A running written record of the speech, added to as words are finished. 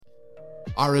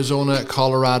Arizona,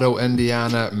 Colorado,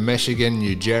 Indiana, Michigan,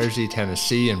 New Jersey,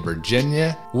 Tennessee, and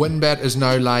Virginia. WynnBET is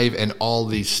now live in all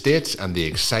these states, and the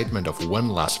excitement of Wynn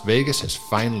Las Vegas has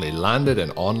finally landed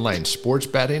in online sports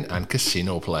betting and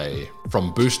casino play.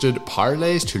 From boosted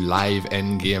parlays to live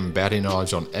in-game betting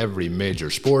odds on every major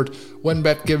sport,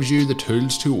 WynnBET gives you the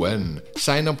tools to win.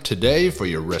 Sign up today for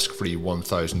your risk-free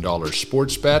 $1,000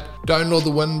 sports bet. Download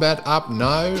the WynnBET app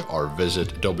now or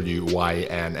visit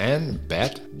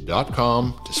wynnbet.com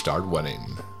to start winning.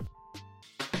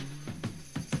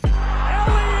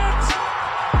 Elliott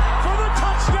for the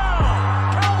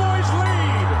touchdown. Cowboys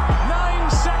lead.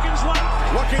 9 seconds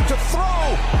left. Looking to throw.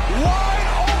 Wide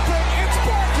open. It's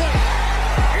Barkley.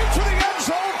 Into the end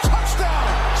zone. Touchdown.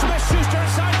 Smith-Schuster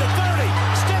inside the 30.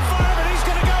 Stiff arm, and he's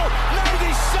going to go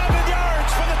 97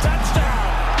 yards for the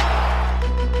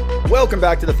touchdown. Welcome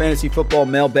back to the Fantasy Football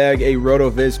Mailbag, a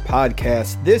RotoViz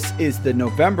podcast. This is the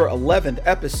November 11th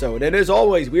episode, and as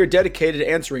always, we are dedicated to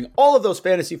answering all of those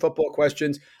fantasy football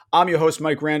questions. I'm your host,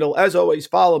 Mike Randall. As always,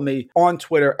 follow me on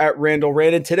Twitter at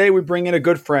RandallRand, and today we bring in a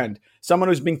good friend, someone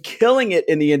who's been killing it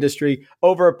in the industry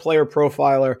over at Player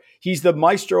Profiler. He's the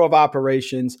maestro of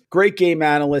operations, great game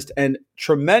analyst, and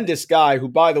tremendous guy who,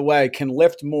 by the way, can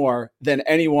lift more than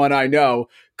anyone I know,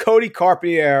 Cody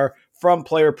Carpentier from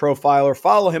Player Profiler.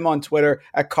 Follow him on Twitter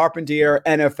at Carpentier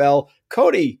NFL.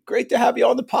 Cody, great to have you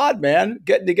on the pod, man.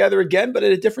 Getting together again, but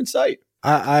at a different site.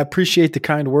 I appreciate the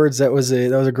kind words. That was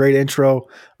a great intro.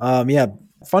 Yeah,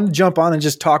 fun to jump on and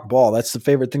just talk ball. That's the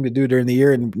favorite thing to do during the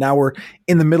year. And now we're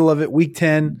in the middle of it, week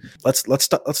 10. Let's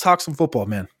talk some football,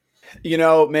 man. You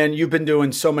know, man, you've been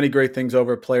doing so many great things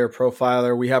over at Player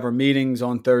Profiler. We have our meetings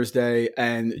on Thursday,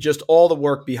 and just all the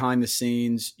work behind the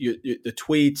scenes, the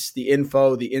tweets, the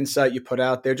info, the insight you put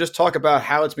out there. Just talk about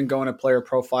how it's been going at Player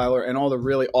Profiler and all the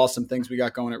really awesome things we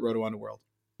got going at Roto Underworld.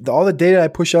 All the data I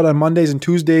push out on Mondays and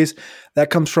Tuesdays, that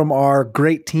comes from our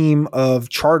great team of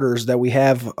charters that we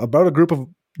have, about a group of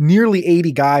nearly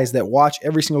 80 guys that watch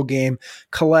every single game,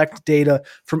 collect data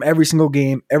from every single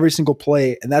game, every single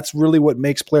play. And that's really what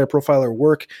makes Player Profiler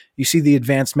work. You see the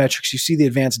advanced metrics, you see the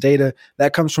advanced data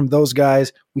that comes from those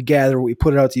guys. We gather, we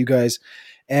put it out to you guys.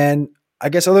 And I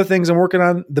guess other things I'm working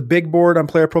on, the big board on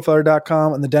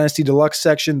playerprofiler.com and the Dynasty Deluxe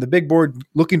section. The big board,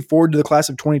 looking forward to the class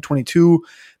of 2022.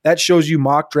 That shows you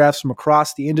mock drafts from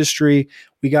across the industry.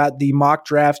 We got the mock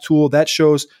draft tool that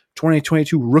shows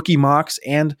 2022 rookie mocks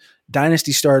and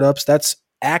dynasty startups. That's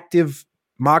active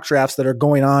mock drafts that are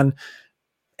going on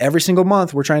every single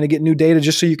month. We're trying to get new data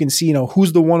just so you can see,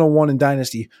 who's the 101 in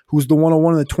dynasty, who's the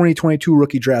 101 in the 2022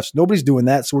 rookie drafts. Nobody's doing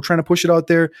that. So we're trying to push it out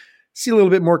there, see a little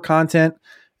bit more content.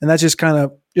 And that's just trying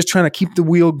to keep the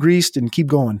wheel greased and keep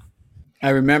going. I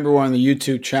remember on the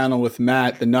YouTube channel with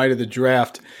Matt, the night of the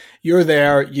draft, you're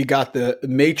there, you got the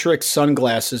Matrix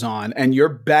sunglasses on, and you're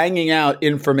banging out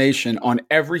information on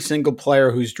every single player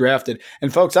who's drafted.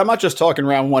 And folks, I'm not just talking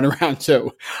round 1 and round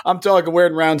 2. I'm talking we're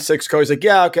in round 6. Cody's like,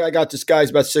 yeah, okay, I got this guy's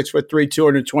about 6'3",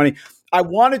 220. I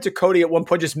wanted to, Cody, at one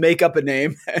point just make up a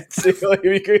name and see if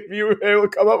you were able to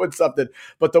come up with something.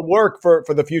 But the work for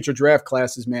the future draft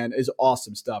classes, man, is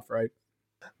awesome stuff, right?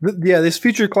 Yeah, this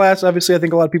future class, obviously, I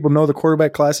think a lot of people know the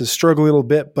quarterback class is struggling a little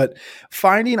bit, but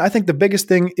I think the biggest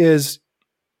thing is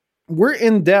we're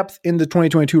in depth into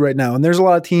 2022 right now, and there's a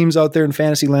lot of teams out there in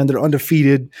fantasy land that are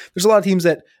undefeated. There's a lot of teams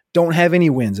that don't have any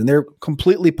wins, and they're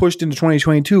completely pushed into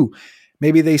 2022.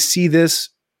 Maybe they see this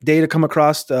data come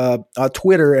across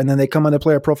Twitter, and then they come on the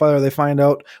Player Profiler, they find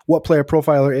out what Player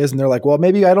Profiler is, and they're like, well,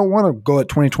 maybe I don't want to go at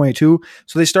 2022,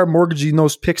 so they start mortgaging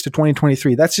those picks to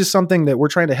 2023. That's just something that we're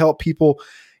trying to help people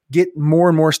get more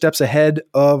and more steps ahead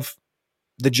of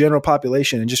the general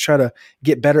population and just try to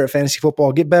get better at fantasy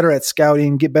football, get better at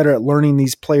scouting, get better at learning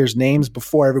these players' names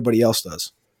before everybody else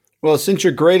does. Well, since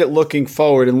you're great at looking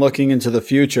forward and looking into the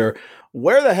future,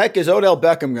 where the heck is Odell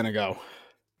Beckham going to go?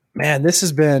 Man, this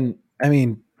has been,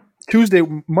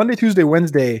 Monday, Tuesday,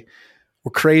 Wednesday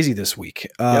were crazy this week.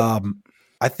 Yep.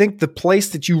 I think the place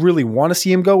that you really want to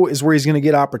see him go is where he's going to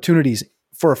get opportunities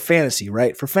for a fantasy,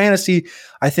 right? For fantasy,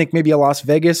 I think maybe a Las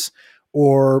Vegas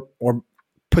or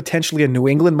potentially a New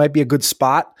England might be a good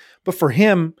spot. But for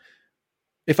him,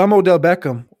 if I'm Odell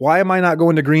Beckham, why am I not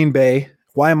going to Green Bay?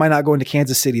 Why am I not going to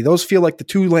Kansas City? Those feel like the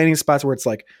two landing spots where it's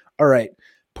like, all right,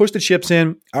 push the chips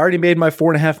in. I already made my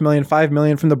 $4.5 million, $5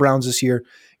 million from the Browns this year.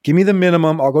 Give me the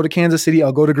minimum. I'll go to Kansas City.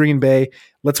 I'll go to Green Bay.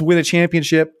 Let's win a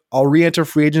championship. I'll re-enter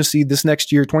free agency this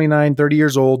next year, 29, 30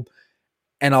 years old,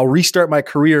 and I'll restart my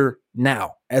career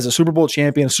now as a Super Bowl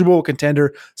champion, a Super Bowl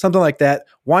contender, something like that.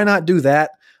 Why not do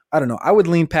that? I don't know. I would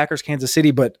lean Packers, Kansas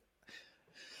City, but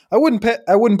I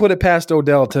wouldn't put it past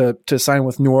Odell to sign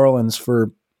with New Orleans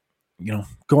for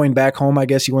going back home, I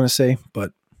guess you want to say.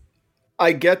 But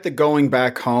I get the going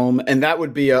back home, and that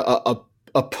would be a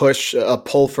push, a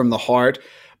pull from the heart.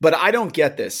 But I don't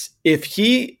get this. If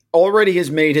he already has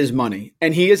made his money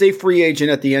and he is a free agent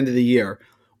at the end of the year,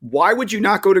 why would you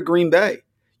not go to Green Bay?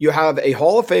 You have a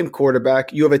Hall of Fame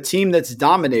quarterback. You have a team that's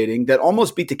dominating, that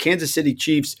almost beat the Kansas City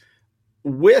Chiefs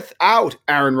without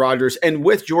Aaron Rodgers and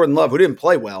with Jordan Love, who didn't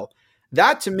play well.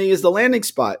 That, to me, is the landing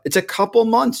spot. It's a couple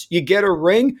months. You get a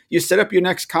ring, you set up your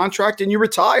next contract, and you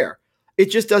retire. It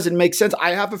just doesn't make sense.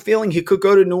 I have a feeling he could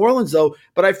go to New Orleans, though,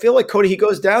 but I feel like, Cody, he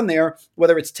goes down there,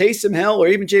 whether it's Taysom Hill or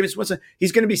even Jameis Winston,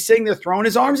 he's going to be sitting there throwing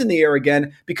his arms in the air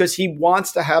again because he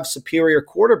wants to have superior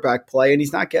quarterback play, and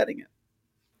he's not getting it.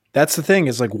 That's the thing,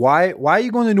 is like, why are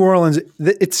you going to New Orleans?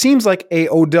 It seems like a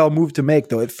Odell move to make,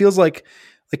 though. It feels like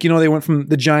they went from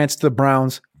the Giants to the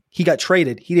Browns. He got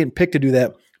traded. He didn't pick to do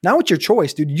that. Now it's your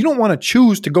choice, dude. You don't want to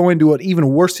choose to go into an even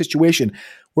worse situation,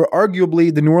 where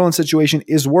arguably the New Orleans situation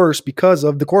is worse because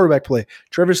of the quarterback play.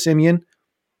 Trevor Siemian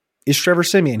is Trevor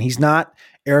Siemian. He's not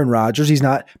Aaron Rodgers. He's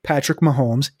not Patrick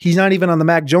Mahomes. He's not even on the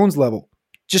Mac Jones level.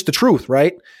 Just the truth,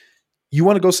 right? You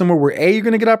want to go somewhere where A, you're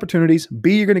going to get opportunities,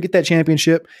 B, you're going to get that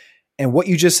championship, and what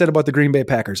you just said about the Green Bay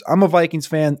Packers. I'm a Vikings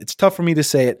fan. It's tough for me to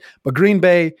say it, but Green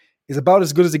Bay is about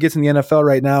as good as it gets in the NFL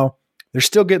right now. They're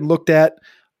still getting looked at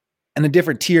in a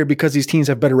different tier because these teams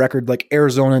have better record, like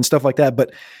Arizona and stuff like that.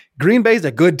 But Green Bay is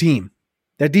a good team.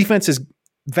 That defense is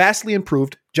vastly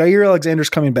improved. Jair Alexander's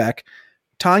coming back.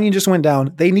 Tanyan just went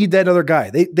down. They need that other guy.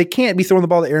 They can't be throwing the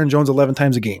ball to Aaron Jones 11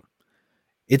 times a game.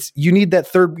 You need that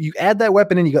third. You add that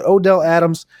weapon in. You got Odell,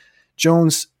 Adams,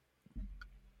 Jones,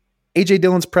 A.J.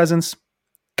 Dillon's presence.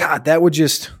 God,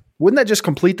 wouldn't that just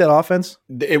complete that offense?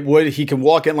 It would. He can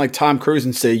walk in like Tom Cruise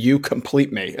and say, "You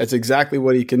complete me." That's exactly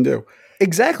what he can do.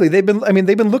 Exactly. They've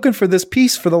been looking for this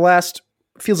piece for the last,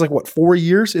 feels like 4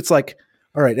 years. It's like,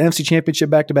 all right, NFC Championship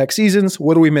back-to-back seasons.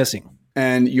 What are we missing?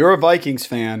 And you're a Vikings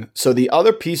fan. So the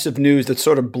other piece of news that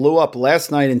sort of blew up last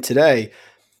night and today,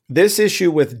 this issue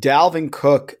with Dalvin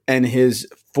Cook and his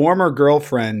former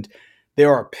girlfriend,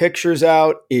 there are pictures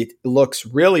out. It looks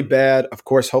really bad. Of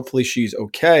course, hopefully she's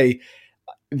okay.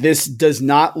 This does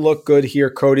not look good here,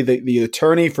 Cody. The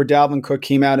attorney for Dalvin Cook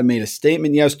came out and made a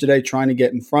statement yesterday trying to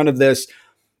get in front of this.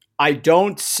 I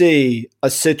don't see a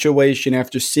situation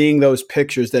after seeing those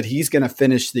pictures that he's going to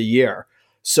finish the year.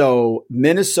 So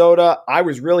Minnesota, I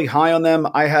was really high on them.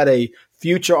 I had a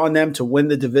future on them to win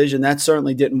the division. That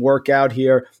certainly didn't work out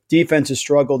here. Defense has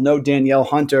struggled. No Danielle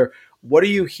Hunter. What are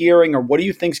you hearing, or what do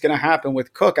you think is going to happen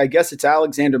with Cook? I guess it's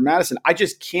Alexander Mattison. I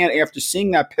just can't, after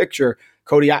seeing that picture,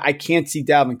 Cody, I can't see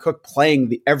Dalvin Cook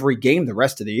playing every game the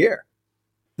rest of the year.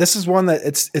 This is one that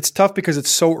it's tough because it's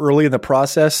so early in the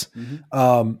process.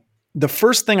 Mm-hmm. The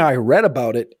first thing I read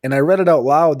about it, and I read it out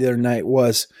loud the other night,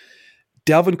 was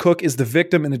Dalvin Cook is the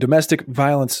victim in a domestic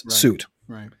violence suit.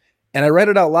 Right. And I read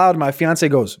it out loud, and my fiance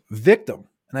goes, "Victim."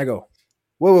 And I go,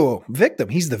 whoa, victim?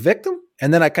 He's the victim?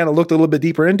 And then I kind of looked a little bit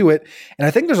deeper into it. And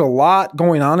I think there's a lot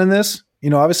going on in this.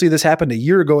 Obviously this happened a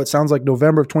year ago. It sounds like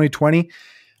November of 2020.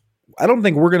 I don't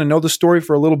think we're going to know the story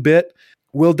for a little bit.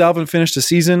 Will Dalvin finish the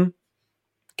season?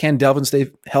 Can Dalvin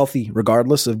stay healthy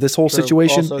regardless of this whole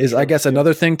situation? Is, I guess,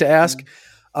 another thing to ask.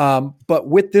 But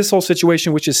with this whole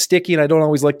situation, which is sticky, and I don't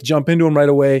always like to jump into them right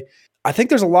away, I think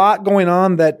there's a lot going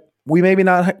on that we maybe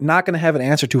not going to have an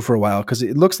answer to for a while, because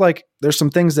it looks like there's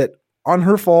some things that on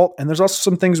her fault, and there's also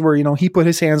some things where, he put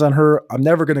his hands on her. I'm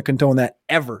never going to condone that,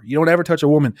 ever. You don't ever touch a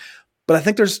woman. But I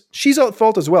think she's at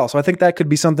fault as well. So I think that could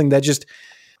be something that just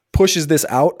pushes this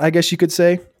out, I guess you could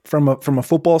say, from a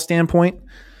football standpoint.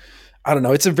 I don't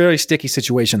know. It's a very sticky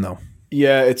situation, though.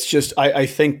 Yeah, it's just, I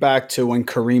think back to when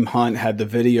Kareem Hunt had the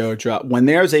video drop. When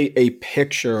there's a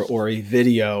picture or a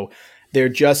video, there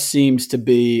just seems to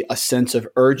be a sense of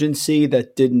urgency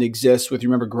that didn't exist with, you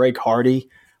remember Greg Hardy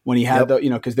when he had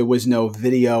because there was no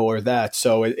video or that.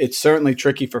 So it's certainly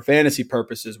tricky for fantasy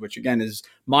purposes, which again is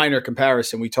minor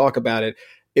comparison. We talk about it.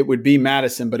 It would be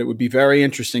Madison, but it would be very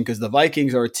interesting because the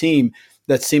Vikings are a team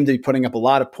that seem to be putting up a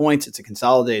lot of points. It's a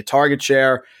consolidated target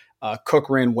share. Cook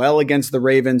ran well against the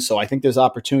Ravens, so I think there's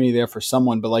opportunity there for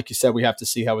someone. But like you said, we have to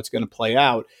see how it's going to play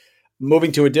out.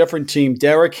 Moving to a different team,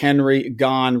 Derrick Henry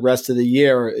gone rest of the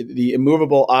year. The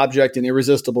immovable object and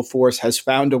irresistible force has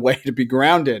found a way to be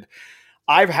grounded.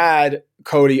 I've had,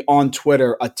 Cody, on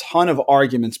Twitter, a ton of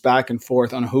arguments back and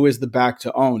forth on who is the back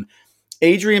to own.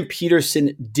 Adrian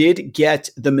Peterson did get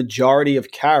the majority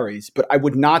of carries, but I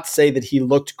would not say that he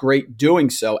looked great doing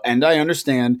so. And I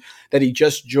understand that he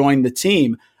just joined the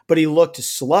team, but he looked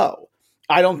slow.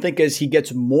 I don't think as he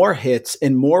gets more hits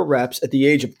and more reps at the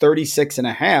age of 36 and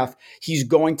a half, he's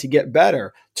going to get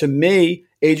better. To me,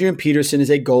 Adrian Peterson is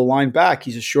a goal line back.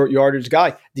 He's a short yardage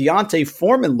guy. D'Onta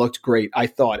Foreman looked great, I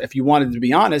thought, if you wanted to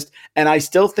be honest. And I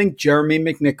still think Jeremy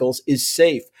McNichols is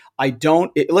safe.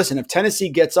 Listen, if Tennessee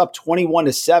gets up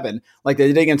 21-7, like they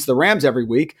did against the Rams every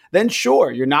week, then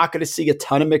sure, you're not going to see a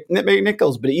ton of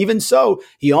McNichols. But even so,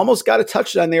 he almost got a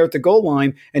touchdown there at the goal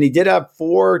line, and he did have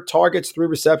 4 targets, 3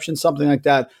 receptions, something like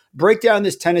that. Break down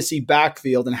this Tennessee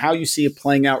backfield and how you see it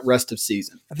playing out rest of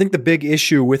season. I think the big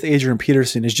issue with Adrian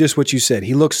Peterson is just what you said.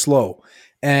 He looks slow.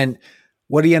 And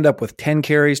what did he end up with? 10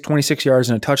 carries, 26 yards,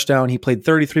 and a touchdown. He played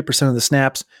 33% of the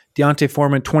snaps. D'Onta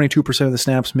Foreman, 22% of the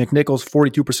snaps. McNichols,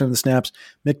 42% of the snaps.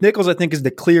 McNichols, I think, is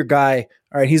the clear guy.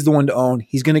 All right, he's the one to own.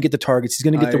 He's going to get the targets. He's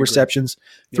going to get the receptions.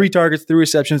 3 targets, 3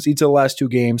 receptions each of the last 2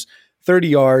 games, 30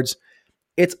 yards.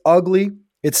 It's ugly.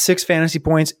 It's 6 fantasy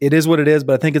points. It is what it is,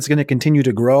 but I think it's going to continue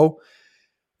to grow.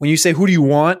 When you say who do you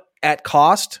want at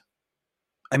cost,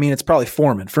 I mean, it's probably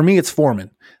Foreman. For me, it's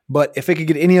Foreman. But if I could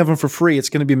get any of them for free, it's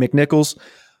going to be McNichols.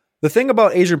 The thing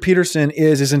about Adrian Peterson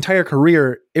is his entire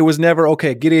career, it was never,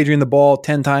 okay, get Adrian the ball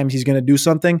 10 times, he's going to do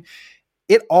something.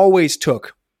 It always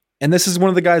took, and this is one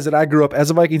of the guys that I grew up,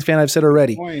 as a Vikings fan, I've said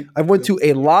already, I've went to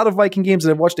a lot of Viking games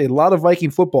and I've watched a lot of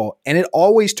Viking football, and it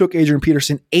always took Adrian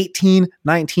Peterson 18,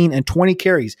 19, and 20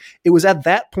 carries. It was at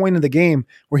that point in the game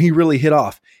where he really hit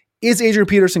off. Is Adrian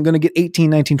Peterson going to get 18,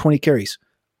 19, 20 carries?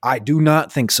 I do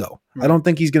not think so. I don't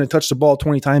think he's going to touch the ball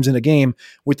 20 times in a game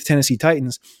with the Tennessee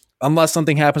Titans unless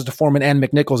something happens to Foreman and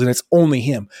McNichols and it's only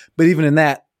him. But even in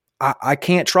that, I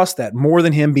can't trust that more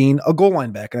than him being a goal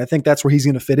line back. And I think that's where he's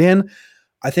going to fit in.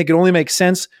 I think it only makes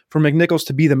sense for McNichols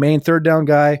to be the main third down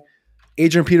guy.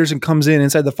 Adrian Peterson comes in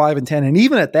inside the 5 and 10. And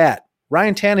even at that,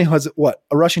 Ryan Tannehill has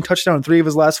a rushing touchdown in 3 of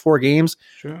his last 4 games.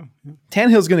 Sure. Yeah.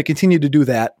 Tannehill's going to continue to do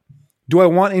that. Do I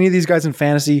want any of these guys in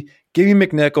fantasy? Give me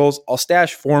McNichols. I'll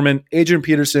stash Foreman, Adrian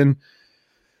Peterson.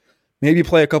 Maybe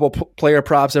play a couple player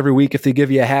props every week if they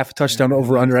give you a half touchdown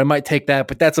over under. I might take that,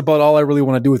 but that's about all I really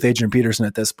want to do with Adrian Peterson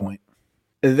at this point.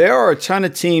 There are a ton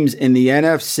of teams in the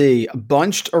NFC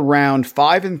bunched around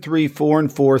 5-3, 4-4,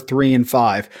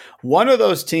 3-5. One of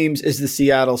those teams is the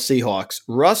Seattle Seahawks.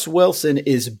 Russ Wilson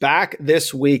is back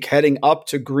this week heading up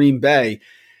to Green Bay.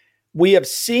 We have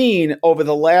seen over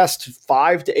the last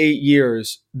 5 to 8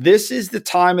 years, this is the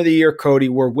time of the year, Cody,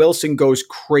 where Wilson goes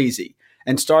crazy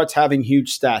and starts having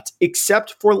huge stats,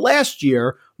 except for last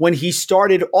year when he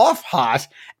started off hot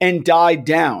and died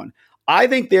down. I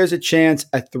think there's a chance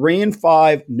at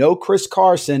 3-5, no Chris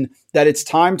Carson, that it's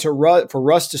time for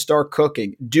Russ to start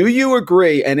cooking. Do you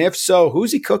agree? And if so,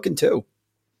 who's he cooking to?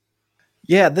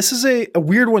 Yeah, this is a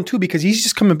weird one too, because he's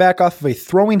just coming back off of a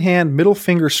throwing hand middle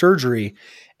finger surgery,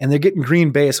 and they're getting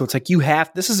Green Bay. So it's like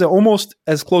this is almost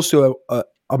as close to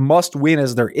a must win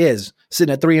as there is,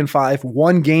 sitting at 3-5,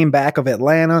 1 game back of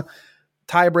Atlanta.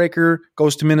 Tiebreaker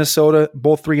goes to Minnesota,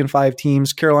 both 3-5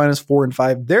 teams. Carolina's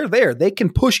 4-5. They're there. They can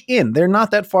push in. They're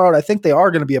not that far out. I think they are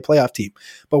going to be a playoff team.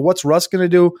 But what's Russ going to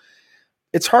do?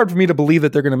 It's hard for me to believe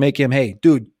that they're going to make him, hey,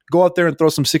 dude, go out there and throw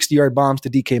some 60-yard bombs to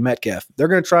DK Metcalf. They're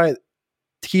going to try to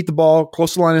keep the ball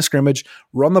close to the line of scrimmage,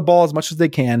 run the ball as much as they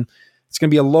can. It's going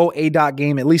to be a low A-dot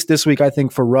game, at least this week, I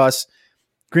think, for Russ.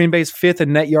 Green Bay's 5th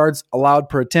in net yards allowed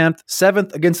per attempt,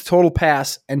 7th against total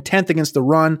pass, and 10th against the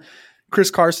run. Chris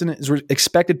Carson is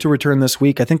expected to return this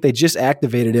week. I think they just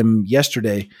activated him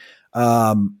yesterday.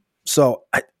 So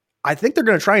I think they're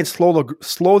going to try and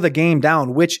slow the game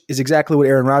down, which is exactly what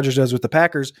Aaron Rodgers does with the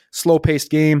Packers. Slow-paced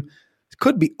game. It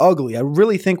could be ugly. I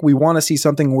really think we want to see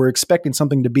something. We're expecting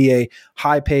something to be a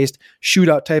high-paced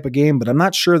shootout type of game, but I'm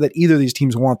not sure that either of these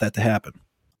teams want that to happen.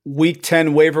 Week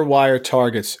 10 waiver wire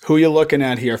targets. Who are you looking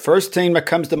at here? First team that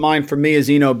comes to mind for me is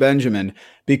Eno Benjamin,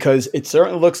 because it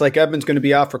certainly looks like Edmonds going to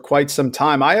be out for quite some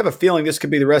time. I have a feeling this could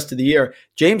be the rest of the year.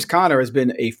 James Conner has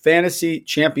been a fantasy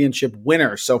championship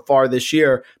winner so far this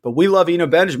year, but we love Eno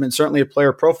Benjamin, certainly a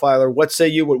player profiler. What say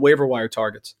you with waiver wire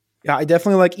targets? Yeah, I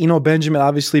definitely like Eno Benjamin,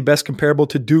 obviously best comparable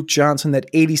to Duke Johnson,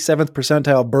 that 87th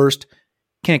percentile burst.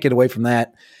 Can't get away from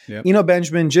that. Yep. Eno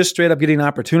Benjamin just straight up getting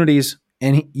opportunities.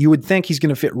 And you would think he's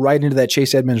going to fit right into that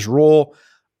Chase Edmonds role.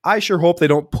 I sure hope they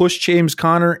don't push James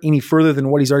Conner any further than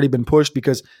what he's already been pushed,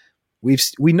 because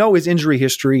we know his injury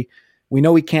history. We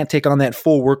know he can't take on that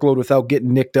full workload without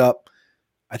getting nicked up.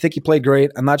 I think he played great.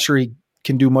 I'm not sure he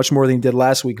can do much more than he did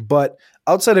last week. But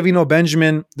outside of Eno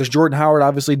Benjamin, there's Jordan Howard,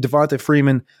 obviously, Devonta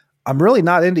Freeman. I'm really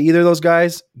not into either of those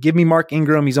guys. Give me Mark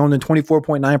Ingram. He's owned in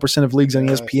 24.9% of leagues on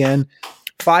ESPN.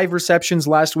 5 receptions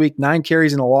last week, 9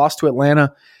 carries, and a loss to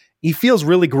Atlanta. He feels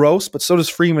really gross, but so does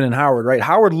Freeman and Howard, right?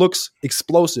 Howard looks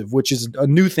explosive, which is a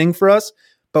new thing for us.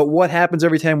 But what happens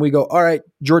every time we go, all right,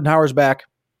 Jordan Howard's back,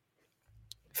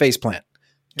 faceplant.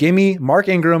 Give me Mark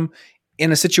Ingram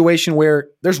in a situation where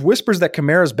there's whispers that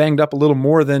Kamara's banged up a little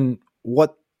more than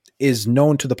what is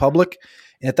known to the public.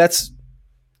 And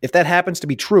if that happens to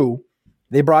be true,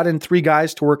 they brought in 3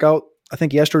 guys to work out, I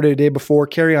think yesterday, the day before,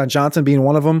 Kerryon Johnson being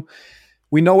one of them.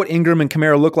 We know what Ingram and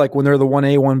Kamara look like when they're the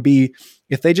 1A, 1B.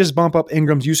 If they just bump up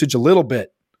Ingram's usage a little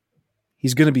bit,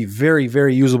 he's going to be very,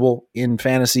 very usable in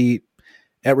fantasy.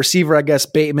 At receiver, I guess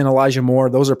Bateman, Elijah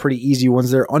Moore, those are pretty easy ones.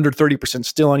 They're under 30%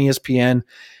 still on ESPN.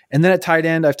 And then at tight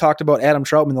end, I've talked about Adam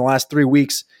Troutman the last 3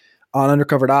 weeks on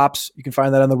Undercovered Ops. You can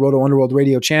find that on the Roto Underworld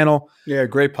radio channel. Yeah,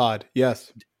 great pod.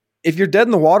 Yes. If you're dead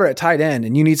in the water at tight end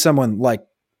and you need someone like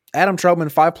Adam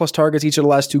Troutman, 5+ targets each of the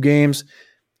last 2 games,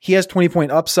 he has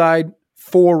 20-point upside,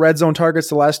 4 red zone targets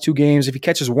the last 2 games. If he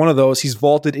catches one of those, he's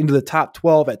vaulted into the top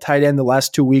 12 at tight end the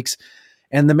last 2 weeks.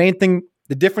 And the main thing,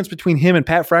 the difference between him and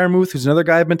Pat Freiermuth, who's another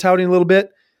guy I've been touting a little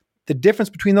bit, the difference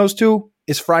between those two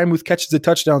is Freiermuth catches the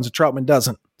touchdowns and Troutman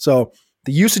doesn't. So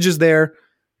the usage is there.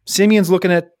 Simeon's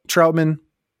looking at Troutman.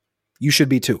 You should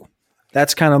be too.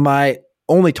 That's kind of my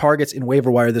only targets in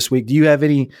waiver wire this week. Do you have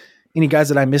any guys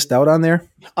that I missed out on there?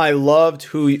 I loved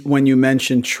when you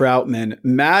mentioned Troutman.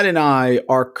 Matt and I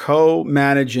are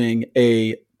co-managing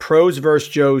a Pros vs.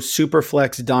 Joe's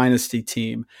Superflex Dynasty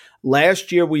team.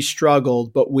 Last year we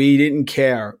struggled, but we didn't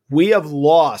care. We have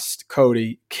lost,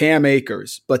 Cody, Cam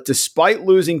Akers. But despite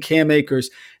losing Cam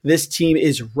Akers, this team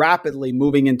is rapidly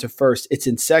moving into first. It's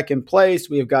in second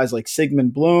place. We have guys like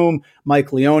Sigmund Bloom,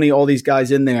 Mike Leone, all these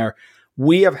guys in there.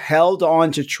 We have held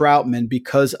on to Troutman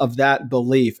because of that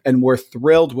belief, and we're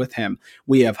thrilled with him.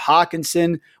 We have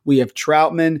Hawkinson. We have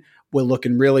Troutman. We're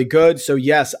looking really good. So,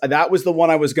 yes, that was the one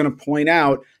I was going to point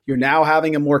out. You're now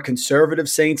having a more conservative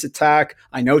Saints attack.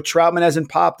 I know Troutman hasn't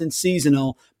popped in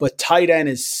seasonal, but tight end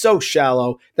is so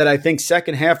shallow that I think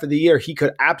second half of the year he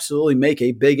could absolutely make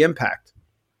a big impact.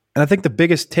 And I think the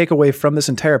biggest takeaway from this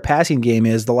entire passing game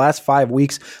is the last 5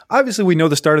 weeks. Obviously, we know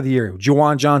the start of the year.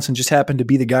 Juwan Johnson just happened to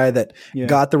be the guy that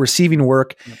got the receiving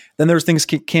work. Yep. Then there was things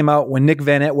came out when Nick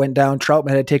Vanette went down. Troutman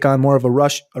had to take on more of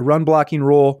a run blocking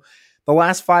role. The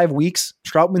last 5 weeks,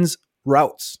 Troutman's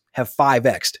routes have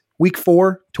 5x'd. Week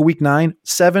 4 to week 9,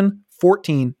 7,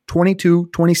 14, 22,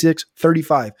 26,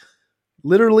 35.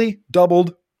 Literally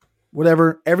doubled,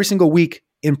 whatever, every single week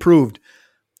improved.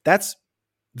 That's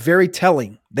very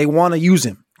telling. They want to use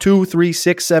him. 2, 3,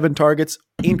 6, 7 targets.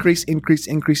 Increase.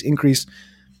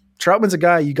 Troutman's a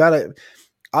guy you got to,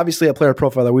 obviously a player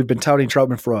profiler. We've been touting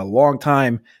Troutman for a long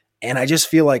time. And I just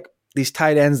feel like these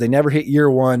tight ends, they never hit year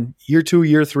 1, year 2,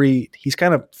 year 3. He's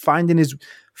kind of finding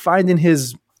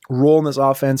his role in this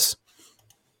offense.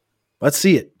 Let's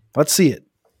see it.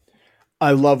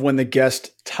 I love when the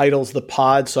guest titles the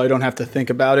pod so I don't have to think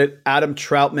about it. Adam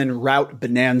Troutman Route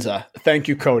Bonanza. Thank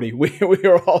you, Cody. We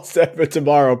are all set for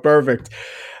tomorrow. Perfect.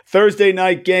 Thursday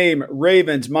night game,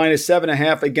 Ravens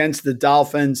 -7.5 against the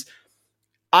Dolphins.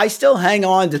 I still hang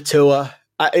on to Tua.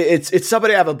 It's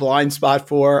somebody I have a blind spot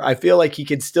for. I feel like he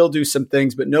can still do some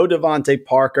things, but no Devontae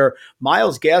Parker.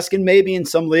 Myles Gaskin maybe in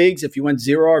some leagues if you went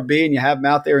 0 RB and you have him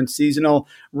out there in seasonal.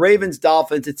 Ravens,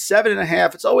 Dolphins, it's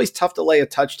 7.5. It's always tough to lay a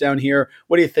touchdown here.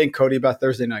 What do you think, Cody, about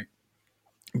Thursday night?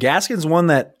 Gaskin's one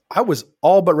that I was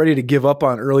all but ready to give up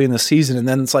on early in the season, and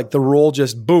then it's like the roll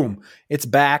just, boom, it's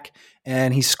back,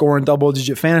 and he's scoring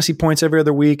double-digit fantasy points every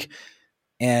other week.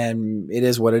 And it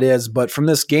is what it is. But from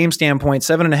this game standpoint,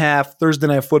 7.5, Thursday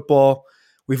Night Football.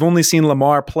 We've only seen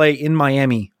Lamar play in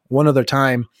Miami one other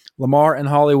time. Lamar and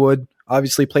Hollywood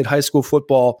obviously played high school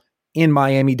football in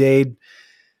Miami-Dade.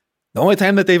 The only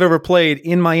time that they've ever played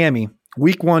in Miami,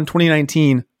 Week 1,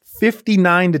 2019,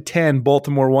 59-10,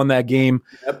 Baltimore won that game.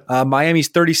 Yep. Miami's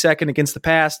 32nd against the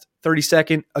pass,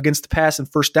 32nd against the pass and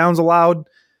first downs allowed,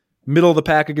 middle of the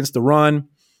pack against the run.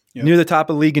 Yep. Near the top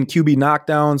of the league in QB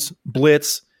knockdowns,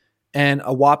 blitz, and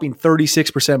a whopping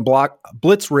 36%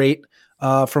 blitz rate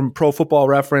from Pro Football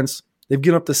Reference. They've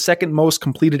given up the second most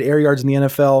completed air yards in the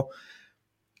NFL.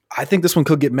 I think this one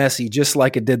could get messy, just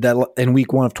like it did that in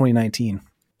Week 1 of 2019.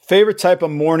 Favorite type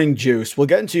of morning juice? We'll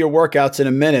get into your workouts in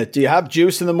a minute. Do you have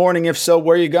juice in the morning? If so,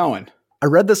 where are you going? I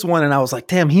read this one and I was like,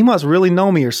 damn, he must really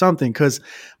know me or something, because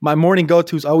my morning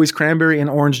go-to is always cranberry and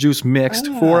orange juice mixed.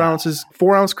 4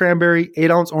 ounce cranberry, 8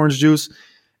 ounce orange juice,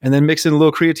 and then mix in a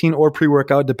little creatine or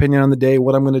pre-workout, depending on the day,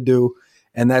 what I'm going to do.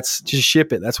 And that's just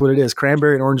ship it. That's what it is.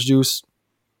 Cranberry and orange juice,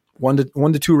 1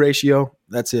 to 2 ratio.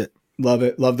 That's it. Love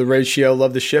it. Love the ratio.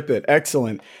 Love the ship it.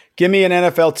 Excellent. Give me an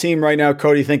NFL team right now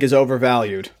Cody think is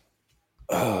overvalued.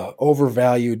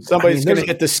 Overvalued. Somebody's going to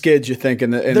hit the skids, you think, in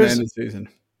the end of the season.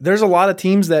 There's a lot of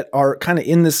teams that are kind of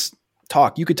in this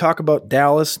talk. You could talk about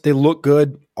Dallas. They look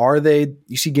good. Are they?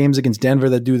 You see games against Denver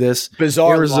that do this.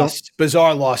 Bizarre loss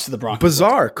to the Broncos.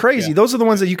 Bizarre, crazy. Yeah. Those are the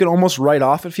ones that you can almost write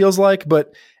off, it feels like.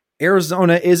 But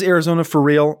Arizona is Arizona for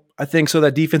real. I think so.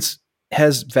 That defense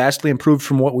has vastly improved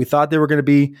from what we thought they were going to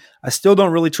be. I still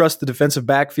don't really trust the defensive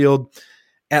backfield.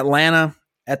 Atlanta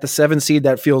at the 7 seed,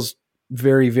 that feels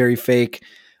very, very fake.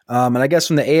 And I guess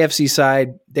from the AFC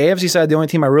side, the only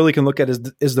team I really can look at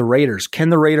is the Raiders. Can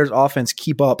the Raiders offense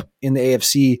keep up in the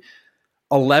AFC?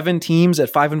 11 teams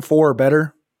at 5-4 or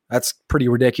better. That's pretty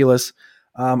ridiculous.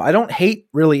 I don't hate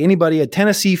really anybody.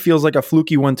 Tennessee feels like a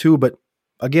fluky one too, but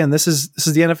again, this is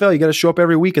the NFL. You got to show up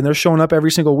every week, and they're showing up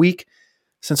every single week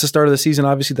since the start of the season.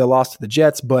 Obviously, they lost to the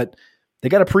Jets, but they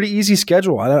got a pretty easy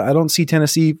schedule. I don't see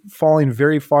Tennessee falling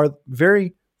very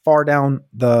far down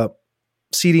the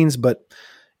seedings, but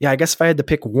yeah, I guess if I had to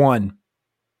pick one,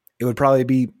 it would probably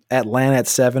be Atlanta at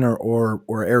 7 or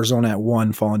Arizona at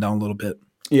 1, falling down a little bit.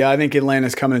 Yeah, I think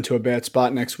Atlanta's coming into a bad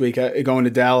spot next week, going to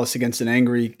Dallas against an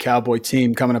angry Cowboy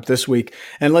team coming up this week.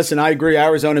 And listen, I agree,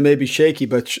 Arizona may be shaky,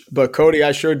 but Cody,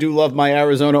 I sure do love my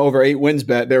Arizona over 8 wins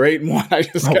bet. They're 8-1. I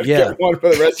just got to get one for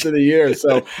the rest of the year.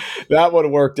 So that would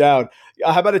have worked out.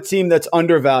 How about a team that's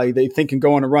undervalued they think can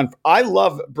go on a run? I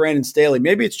love Brandon Staley.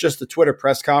 Maybe it's just the Twitter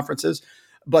press conferences,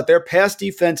 but their pass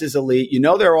defense is elite. You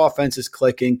know their offense is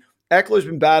clicking. Eckler's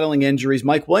been battling injuries.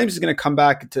 Mike Williams is going to come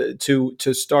back to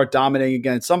start dominating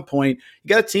again at some point. You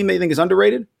got a team that you think is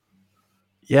underrated?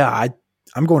 Yeah,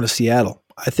 I'm going to Seattle.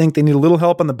 I think they need a little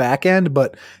help on the back end,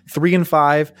 but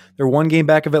 3-5. They're 1 game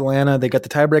back of Atlanta. They got the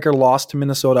tiebreaker loss to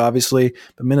Minnesota, obviously,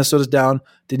 but Minnesota's down.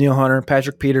 Danielle Hunter,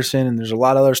 Patrick Peterson, and there's a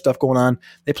lot of other stuff going on.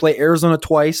 They play Arizona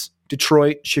twice,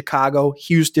 Detroit, Chicago,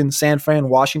 Houston, San Fran,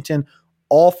 Washington.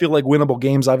 All feel like winnable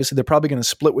games. Obviously, they're probably going to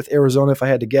split with Arizona if I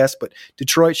had to guess, but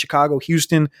Detroit, Chicago,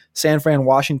 Houston, San Fran,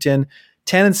 Washington,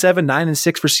 10-7,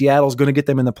 9-6 for Seattle is going to get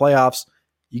them in the playoffs.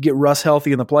 You get Russ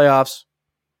healthy in the playoffs.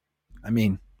 I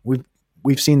mean,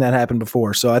 we've seen that happen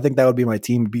before. So I think that would be my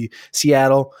team, would be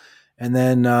Seattle. And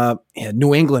then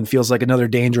New England feels like another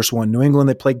dangerous one. New England,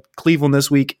 they play Cleveland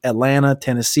this week, Atlanta,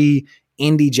 Tennessee,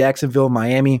 Indy, Jacksonville,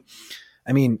 Miami.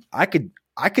 I mean,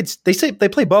 they say they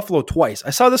play Buffalo twice.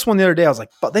 I saw this one the other day. I was like,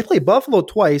 but they play Buffalo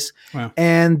twice, wow.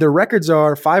 And their records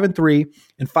are 5-3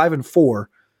 and 5-4.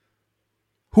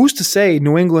 Who's to say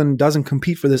New England doesn't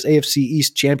compete for this AFC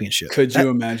East championship? Could you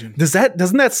imagine?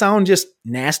 Doesn't that sound just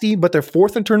nasty? But they're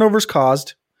 4th in turnovers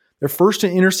caused. They're 1st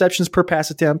in interceptions per pass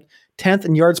attempt, 10th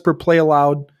in yards per play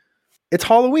allowed. It's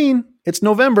Halloween. It's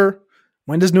November.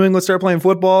 When does New England start playing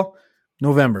football?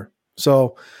 November.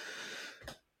 So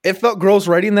it felt gross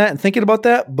writing that and thinking about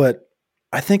that, but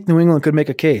I think New England could make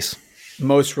a case.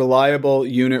 Most reliable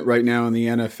unit right now in the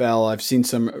NFL. I've seen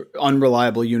some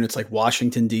unreliable units like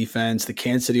Washington defense, the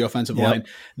Kansas City offensive line,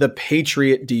 the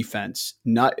Patriot defense,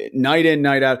 night in,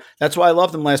 night out. That's why I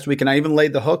loved them last week, and I even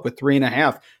laid the hook with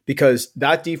 3.5 because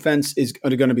that defense is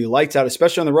going to be lights out,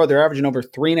 especially on the road. They're averaging over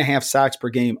 3.5 sacks per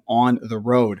game on the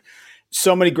road.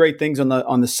 So many great things on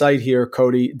the site here,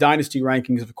 Cody. Dynasty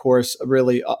rankings, of course,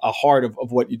 really a heart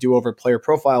of what you do over at Player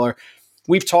Profiler.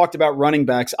 We've talked about running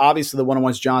backs. Obviously, the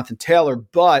one-on-one's Jonathan Taylor,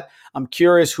 but I'm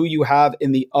curious who you have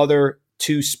in the other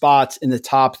 2 spots in the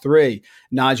top 3.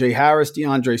 Najee Harris,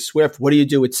 DeAndre Swift. What do you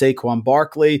do with Saquon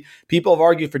Barkley? People have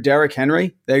argued for Derrick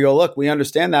Henry. They go, look, we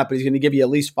understand that, but he's going to give you at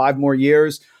least 5 more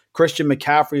years. Christian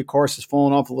McCaffrey, of course, has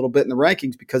fallen off a little bit in the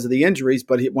rankings because of the injuries,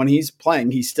 but when he's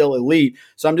playing, he's still elite.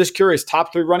 So I'm just curious,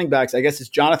 top 3 running backs, I guess it's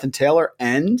Jonathan Taylor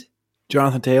and?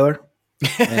 Jonathan Taylor.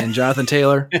 And Jonathan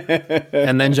Taylor.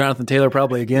 And then Jonathan Taylor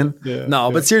probably again.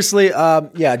 But seriously,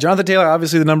 Jonathan Taylor,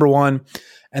 obviously the number 1.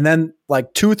 And then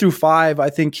like 2 through 5, I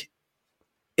think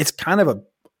it's kind of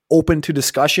open to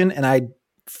discussion. And I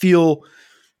feel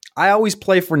I always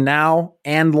play for now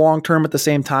and long-term at the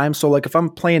same time. So like if I'm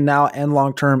playing now and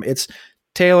long-term, it's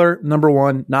Taylor, number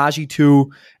 1, Najee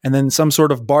 2, and then some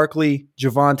sort of Barkley,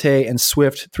 Javonte, and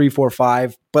Swift 3, 4,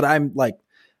 5. But I'm like,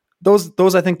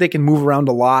 those I think they can move around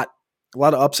a lot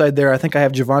of upside there. I think I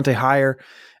have Javonte higher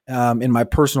in my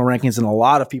personal rankings than a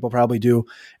lot of people probably do.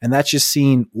 And that's just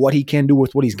seeing what he can do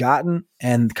with what he's gotten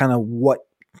and kind of what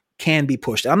can be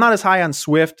pushed. I'm not as high on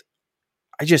Swift.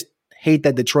 I just hate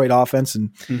that Detroit offense.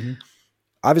 And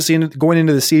obviously going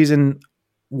into the season,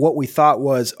 what we thought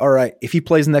was, all right, if he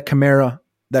plays in that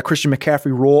that Christian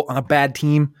McCaffrey role on a bad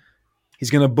team,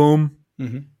 he's going to boom.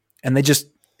 And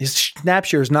his snap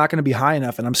share is not going to be high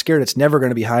enough. And I'm scared it's never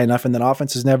going to be high enough. And that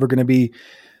offense is never going to be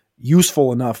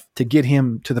useful enough to get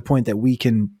him to the point that we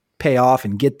can pay off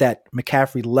and get that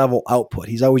McCaffrey level output.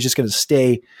 He's always just going to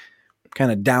stay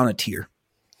kind of down a tier.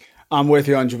 I'm with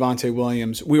you on Javonte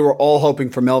Williams. We were all hoping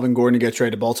for Melvin Gordon to get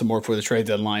traded to Baltimore for the trade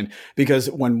deadline because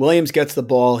when Williams gets the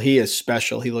ball, he is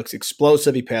special. He looks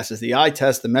explosive. He passes the eye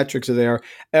test. The metrics are there.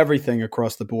 Everything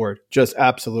across the board. Just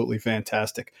absolutely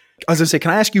fantastic. I was going to say,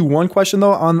 can I ask you one question,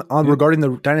 though, on regarding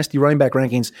the Dynasty running back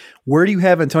rankings? Where do you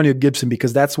have Antonio Gibson?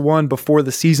 Because that's one before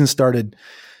the season started.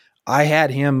 I had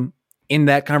him in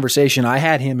that conversation. I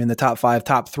had him in the top 5,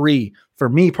 top 3 for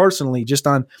me personally, just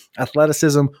on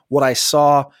athleticism, what I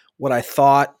saw, what I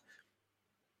thought.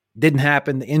 Didn't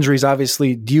happen. The injuries,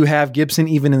 obviously. Do you have Gibson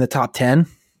even in the top 10?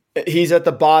 He's at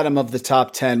the bottom of the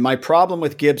top 10. My problem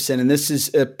with Gibson, and this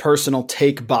is a personal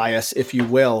take bias, if you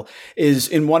will, is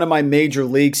in one of my major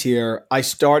leagues here, I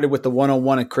started with the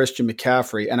 101 at Christian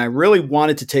McCaffrey, and I really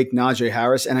wanted to take Najee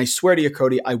Harris. And I swear to you,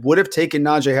 Cody, I would have taken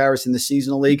Najee Harris in the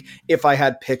seasonal league if I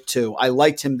had pick 2. I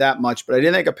liked him that much, but I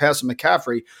didn't think I'd pass on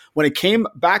McCaffrey. When it came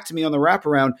back to me on the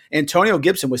wraparound, Antonio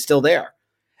Gibson was still there.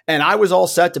 And I was all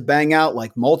set to bang out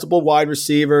like multiple wide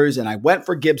receivers, and I went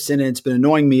for Gibson, and it's been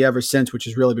annoying me ever since, which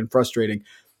has really been frustrating.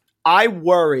 I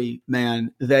worry,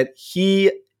 man, that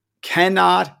he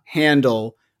cannot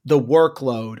handle the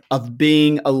workload of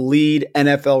being a lead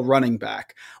NFL running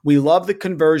back. We love the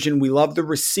conversion. We love the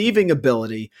receiving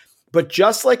ability. But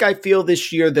just like I feel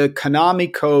this year, the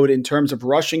Konami code in terms of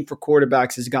rushing for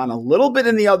quarterbacks has gone a little bit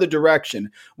in the other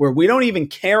direction, where we don't even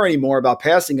care anymore about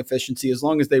passing efficiency as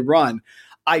long as they run.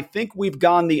 I think we've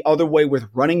gone the other way with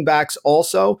running backs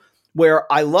also, where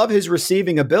I love his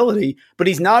receiving ability, but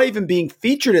he's not even being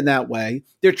featured in that way.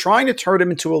 They're trying to turn him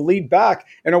into a lead back.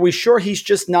 And are we sure he's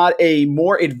just not a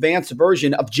more advanced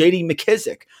version of J.D.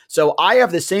 McKissick? So I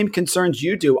have the same concerns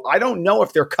you do. I don't know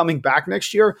if they're coming back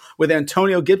next year with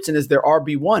Antonio Gibson as their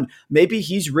RB1. Maybe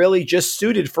he's really just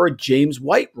suited for a James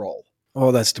White role.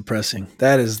 Oh, that's depressing.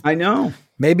 That is. I know.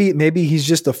 Maybe he's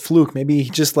just a fluke. Maybe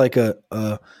he's just like a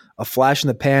flash in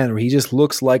the pan, or he just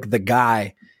looks like the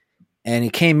guy. And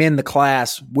he came in the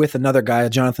class with another guy,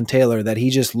 Jonathan Taylor, that he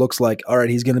just looks like, all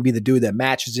right, he's going to be the dude that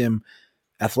matches him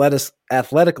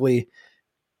athletically,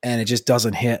 and it just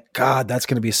doesn't hit. God, that's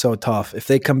going to be so tough if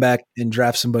they come back and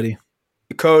draft somebody.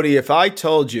 Cody, if I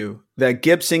told you that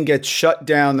Gibson gets shut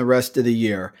down the rest of the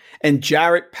year and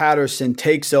Jarrett Patterson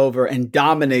takes over and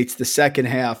dominates the second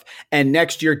half, and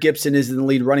next year Gibson is the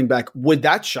lead running back, would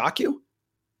that shock you?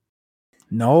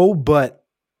 No, but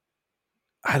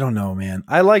I don't know, man.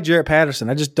 I like Jarrett Patterson.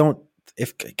 I just don't.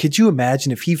 Could you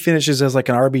imagine if he finishes as like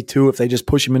an RB2, if they just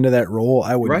push him into that role?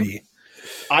 I would be.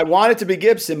 I want it to be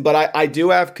Gibson, but I do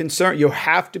have concern. You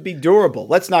have to be durable.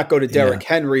 Let's not go to Derrick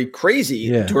Henry, crazy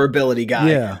durability guy.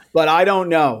 Yeah. But I don't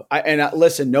know.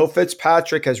 Listen, no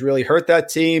Fitzpatrick has really hurt that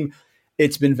team.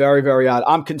 It's been very, very odd.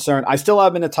 I'm concerned. I still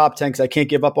have him in the top 10 because I can't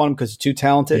give up on him because he's too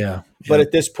talented. Yeah. But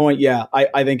at this point,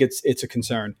 I think it's a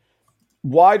concern.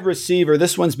 Wide receiver,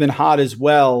 this one's been hot as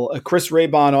well. Chris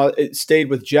Raybon stayed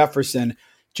with Jefferson.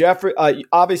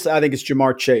 Obviously, I think it's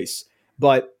Jamar Chase.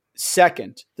 But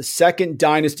the second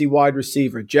dynasty wide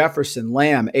receiver, Jefferson,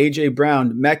 Lamb, A.J.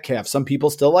 Brown, Metcalf. Some people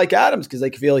still like Adams because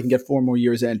they feel he can get 4 more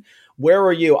years in. Where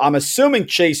are you? I'm assuming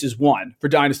Chase is 1 for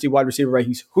dynasty wide receiver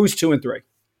rankings. Who's 2 and 3?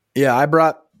 Yeah, I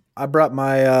brought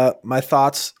my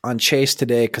thoughts on Chase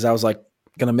today because I was like,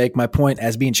 going to make my point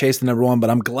as being Chase the number 1, but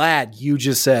I'm glad you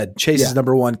just said Chase is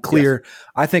number 1. Clear. Yes.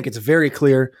 I think it's very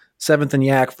clear. 7th in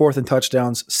yak, 4th in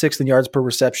touchdowns, 6th in yards per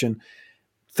reception,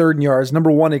 3rd in yards, number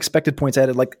 1 expected points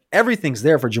added. Like everything's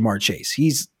there for Jamar Chase.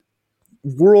 He's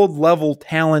world level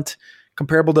talent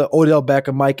comparable to Odell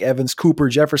Beckham, Mike Evans, Cooper,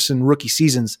 Jefferson, rookie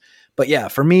seasons. But yeah,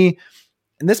 for me,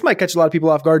 and this might catch a lot of people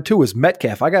off guard too, is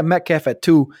Metcalf. I got Metcalf at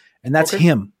 2, and that's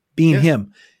him being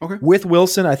him. Okay. With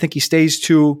Wilson, I think he stays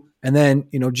 2. And then,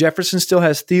 Jefferson still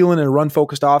has Thielen and a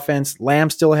run-focused offense.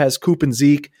 Lamb still has Coop and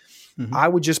Zeke. Mm-hmm. I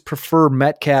would just prefer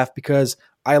Metcalf because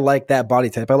I like that body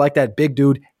type. I like that big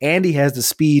dude, and he has the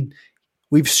speed.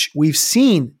 We've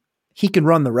seen he can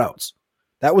run the routes.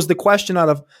 That was the question out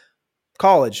of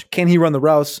college. Can he run the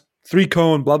routes?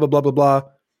 3-cone, blah, blah, blah, blah, blah.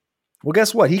 Well,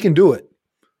 guess what? He can do it.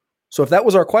 So if that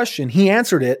was our question, he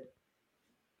answered it.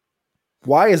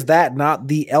 Why is that not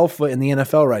the alpha in the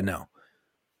NFL right now?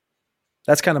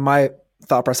 That's kind of my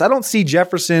thought process. I don't see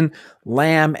Jefferson,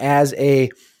 Lamb as a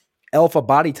alpha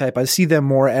body type. I see them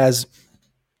more as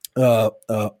a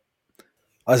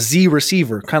Z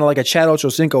receiver, kind of like a Chad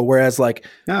Ochocinco, whereas like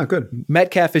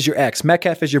Metcalf is your X.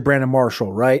 Metcalf is your Brandon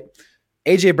Marshall, right?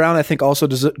 A.J. Brown, I think, also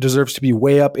deserves to be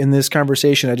way up in this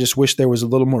conversation. I just wish there was a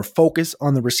little more focus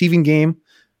on the receiving game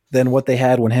than what they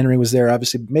had when Henry was there.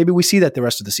 Obviously, maybe we see that the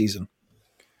rest of the season.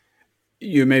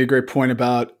 You made a great point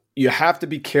about you have to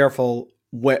be careful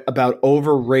about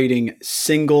overrating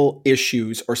single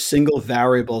issues or single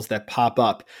variables that pop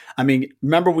up. I mean,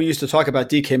 remember we used to talk about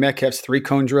DK Metcalf's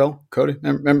 3-cone drill, Cody?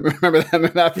 Remember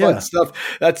that fun stuff?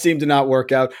 That seemed to not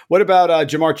work out. What about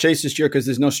Jamar Chase this year because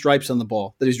there's no stripes on the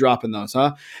ball that he's dropping those,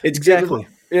 huh? Exactly.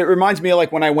 It reminds me of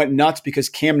like when I went nuts because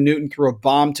Cam Newton threw a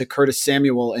bomb to Curtis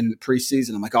Samuel in the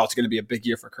preseason. I'm like, oh, it's going to be a big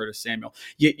year for Curtis Samuel.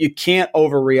 You can't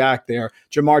overreact there.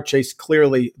 Jamar Chase,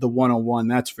 clearly the 101,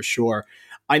 that's for sure.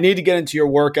 I need to get into your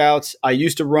workouts. I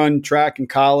used to run track in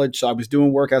college, so I was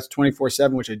doing workouts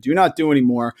 24/7, which I do not do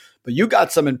anymore. But you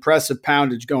got some impressive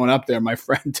poundage going up there, my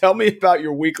friend. Tell me about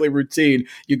your weekly routine.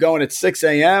 You going at 6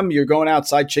 a.m.? You're going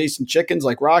outside chasing chickens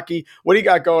like Rocky? What do you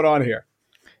got going on here?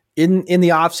 In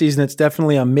the off season, it's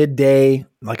definitely a midday,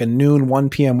 like a noon, 1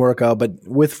 p.m. workout. But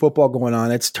with football going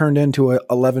on, it's turned into a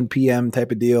 11 p.m.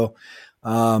 type of deal.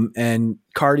 And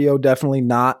cardio, definitely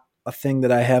not a thing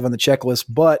that I have on the checklist.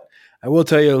 But I will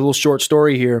tell you a little short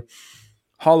story here.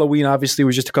 Halloween obviously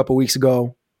was just a couple weeks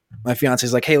ago. My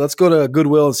fiance's like, hey, let's go to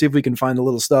Goodwill and see if we can find a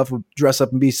little stuff. We'll dress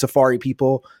up and be safari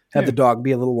people, have the dog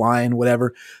be a little lion,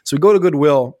 whatever. So we go to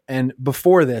Goodwill, and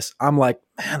before this, I'm like,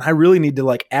 man, I really need to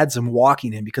like add some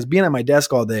walking in because being at my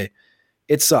desk all day,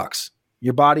 it sucks.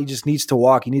 Your body just needs to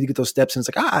walk. You need to get those steps in. It's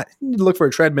like, I need to look for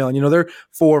a treadmill. And, they're $4,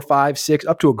 $5, $6,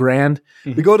 up to $1,000.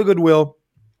 Mm-hmm. We go to Goodwill,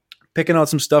 picking out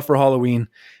some stuff for Halloween.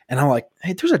 And I'm like,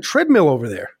 hey, there's a treadmill over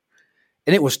there.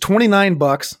 And it was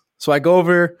 $29. So I go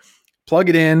over, plug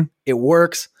it in. It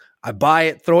works. I buy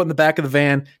it, throw it in the back of the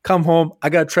van, come home. I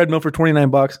got a treadmill for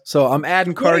 $29. So I'm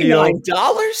adding cardio.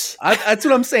 $29? That's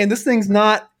what I'm saying. This thing's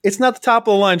it's not the top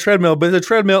of the line treadmill, but it's a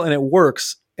treadmill and it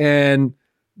works. And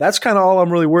that's kind of all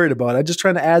I'm really worried about. I'm just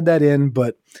trying to add that in.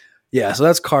 But yeah, so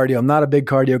that's cardio. I'm not a big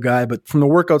cardio guy, but from the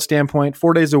workout standpoint,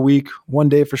 4 days a week, 1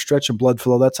 day for stretch and blood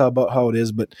flow. That's about how it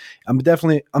is. But I'm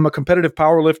a competitive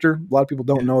power lifter. A lot of people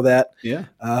don't know that. Yeah.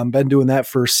 Been doing that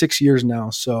for 6 years now.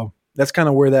 So that's kind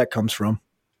of where that comes from.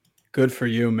 Good for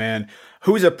you, man.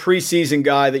 Who's a preseason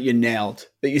guy that you nailed?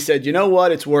 That you said, you know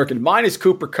what, it's working. Mine is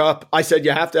Cooper Kupp. I said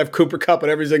you have to have Cooper Kupp on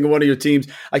every single one of your teams.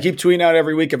 I keep tweeting out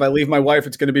every week, if I leave my wife,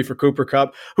 it's going to be for Cooper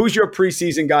Kupp. Who's your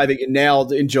preseason guy that you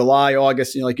nailed in July,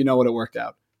 August? And you're like, what, it worked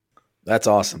out. That's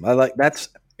awesome.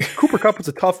 Cooper Kupp was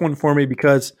a tough one for me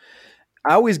because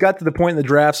I always got to the point in the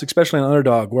drafts, especially on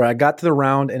Underdog, where I got to the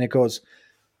round and it goes,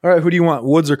 all right, who do you want,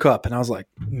 Woods or Kupp? And I was like,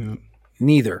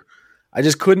 neither. I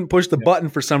just couldn't push the button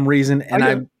for some reason,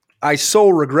 and I so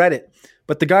regret it.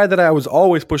 But the guy that I was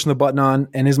always pushing the button on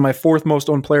and is my fourth most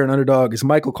owned player in Underdog is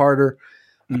Michael Carter.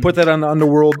 I put that on the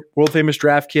Underworld World Famous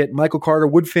Draft Kit. Michael Carter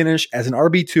would finish as an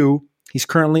RB2. He's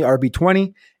currently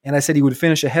RB20, and I said he would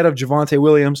finish ahead of Javonte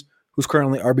Williams, who's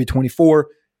currently RB24,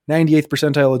 98th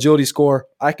percentile agility score.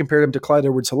 I compared him to Clyde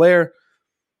Edwards-Helaire.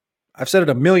 I've said it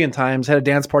a million times. Had a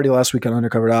dance party last week on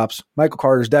Undercovered Ops. Michael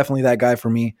Carter is definitely that guy for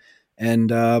me,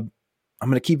 and I'm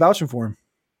going to keep vouching for him.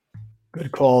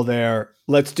 Good call there.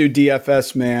 Let's do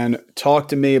DFS, man. Talk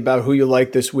to me about who you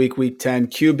like this week, week 10.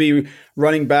 QB,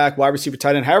 running back, wide receiver,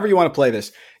 tight end, however you want to play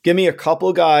this. Give me a couple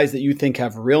of guys that you think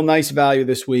have real nice value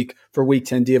this week for week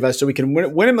 10 DFS so we can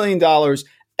win $1 million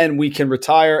and we can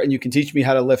retire and you can teach me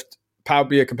how to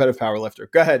be a competitive power lifter.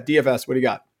 Go ahead, DFS, what do you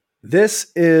got?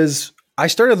 I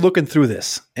started looking through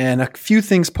this and a few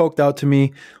things poked out to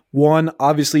me. One,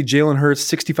 obviously, Jalen Hurts,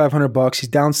 $6,500. He's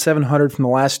down $700 from the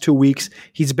last 2 weeks.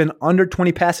 He's been under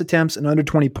 20 pass attempts and under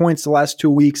 20 points the last 2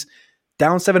 weeks.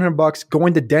 Down $700,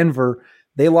 going to Denver.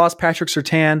 They lost Patrick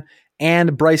Surtain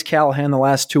and Bryce Callahan the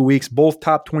last 2 weeks, both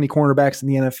top 20 cornerbacks in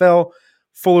the NFL.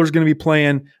 Fuller's going to be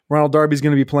playing. Ronald Darby's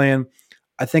going to be playing.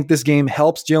 I think this game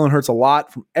helps Jalen Hurts a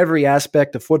lot from every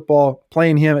aspect of football,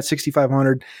 playing him at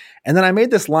 $6,500. And then I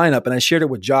made this lineup, and I shared it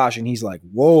with Josh, and he's like,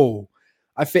 whoa.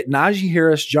 I fit Najee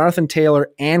Harris, Jonathan Taylor,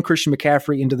 and Christian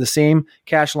McCaffrey into the same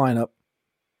cash lineup.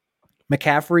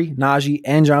 McCaffrey, Najee,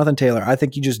 and Jonathan Taylor. I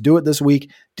think you just do it this week.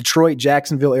 Detroit,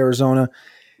 Jacksonville, Arizona.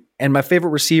 And my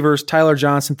favorite receivers, Tyler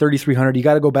Johnson, 3,300. You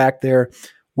got to go back there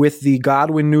with the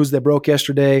Godwin news that broke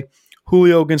yesterday.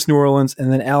 Julio against New Orleans,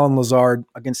 and then Allen Lazard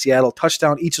against Seattle.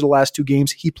 Touchdown each of the last 2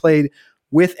 games. He played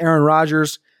with Aaron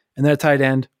Rodgers, and then a tight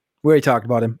end. We already talked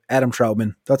about him, Adam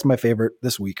Troutman. That's my favorite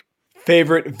this week.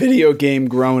 Favorite video game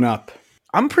growing up?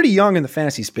 I'm pretty young in the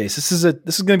fantasy space. This is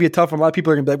going to be a tough one. A lot of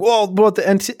people are going to be like, "Well, what about the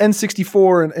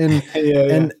N64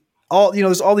 and all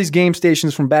there's all these game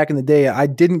stations from back in the day I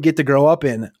didn't get to grow up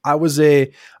in." I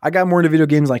got more into video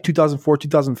games like 2004,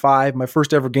 2005. My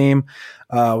first ever game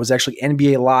was actually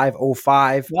NBA Live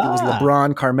 05. It was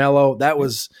LeBron, Carmelo. That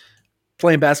was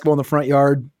playing basketball in the front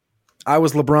yard. I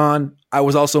was LeBron. I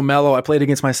was also Melo. I played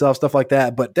against myself, stuff like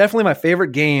that. But definitely my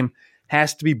favorite game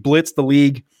has to be Blitz the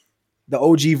League. the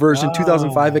OG version,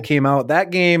 2005 it came out.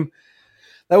 That game,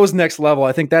 that was next level.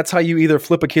 I think that's how you either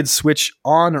flip a kid's switch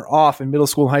on or off in middle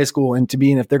school and high school into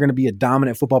being if they're going to be a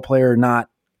dominant football player or not,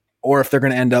 or if they're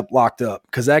going to end up locked up.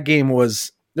 Because that game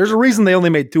was, there's a reason they only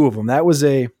made 2 of them. That was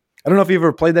I don't know if you've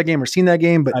ever played that game or seen that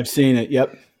game, but I've seen it.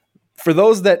 Yep. For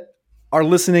those that are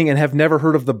listening and have never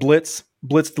heard of the Blitz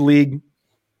the league,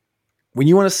 when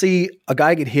you want to see a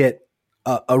guy get hit,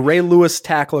 a Ray Lewis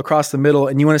tackle across the middle,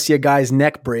 and you want to see a guy's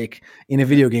neck break in a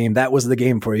video game, that was the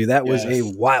game for you. That was a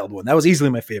wild one. That was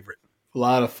easily my favorite. A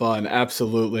lot of fun.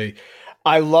 Absolutely.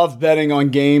 I love betting on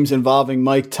games involving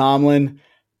Mike Tomlin.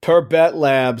 Per Bet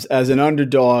Labs, as an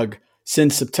underdog,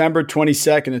 since September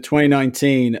 22nd of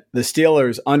 2019, the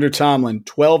Steelers under Tomlin,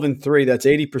 12-3. That's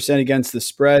 80% against the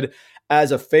spread.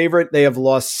 As a favorite, they have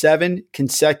lost 7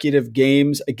 consecutive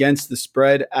games against the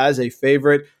spread as a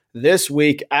favorite. This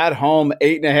week at home,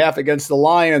 8.5 against the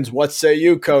Lions. What say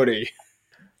you, Cody?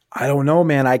 I don't know,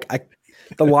 man.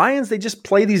 The Lions, they just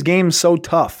play these games so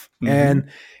tough. Mm-hmm. And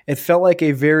it felt like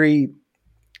a very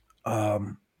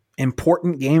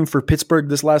important game for Pittsburgh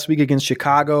this last week against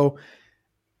Chicago.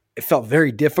 It felt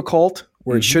very difficult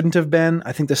where it shouldn't have been.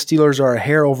 I think the Steelers are a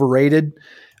hair overrated,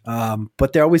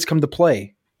 but they always come to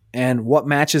play. And what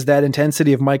matches that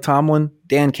intensity of Mike Tomlin?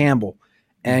 Dan Campbell.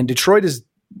 And Detroit's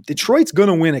going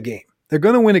to win a game. They're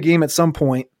going to win a game at some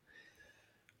point.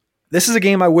 This is a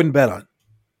game I wouldn't bet on.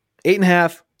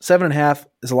 8.5, 7.5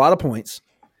 is a lot of points.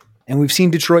 And we've seen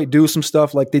Detroit do some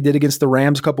stuff like they did against the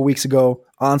Rams a couple weeks ago.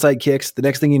 Onside kicks. The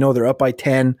next thing you know, they're up by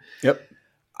 10. Yep.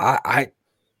 I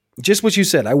just what you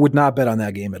said, I would not bet on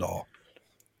that game at all.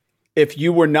 If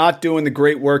you were not doing the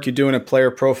great work you're doing at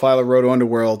Player Profiler Roto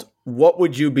Underworld, what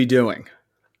would you be doing?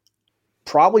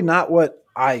 Probably not what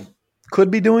I could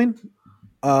be doing,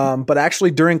 but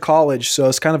actually during college, so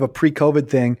it's kind of a pre-COVID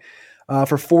thing.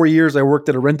 For 4 years, I worked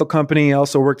at a rental company. I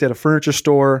also worked at a furniture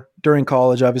store during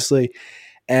college, obviously.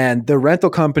 And the rental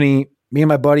company, me and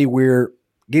my buddy, we're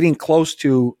getting close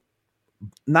to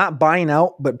not buying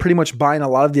out, but pretty much buying a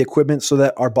lot of the equipment so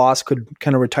that our boss could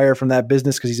kind of retire from that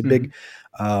business because he's a big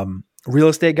real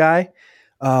estate guy.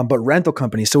 But rental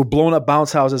companies. So blowing up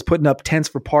bounce houses, putting up tents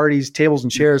for parties, tables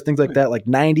and chairs, things like that, like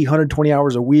 90, 120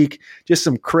 hours a week, just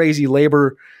some crazy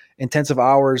labor intensive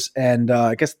hours. And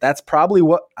I guess that's probably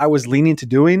what I was leaning to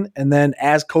doing. And then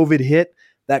as COVID hit,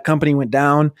 that company went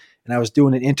down and I was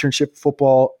doing an internship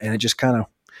football and it just kind of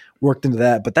worked into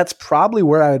that. But that's probably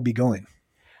where I would be going.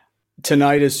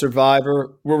 Tonight is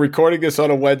Survivor. We're recording this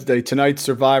on a Wednesday. Tonight's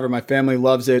Survivor. My family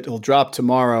loves it. It'll drop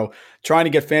tomorrow. Trying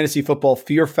to get fantasy football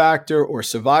Fear Factor or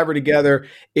Survivor together.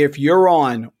 If you're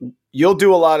on, you'll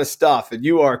do a lot of stuff and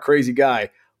you are a crazy guy.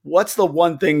 What's the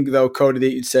one thing, though, Cody,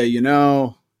 that you'd say,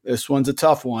 this one's a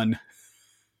tough one?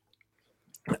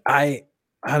 I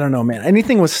don't know, man.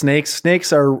 Anything with snakes.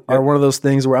 Snakes are one of those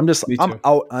things where I'm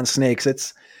out on snakes.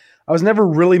 I was never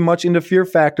really much into Fear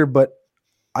Factor, but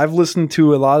I've listened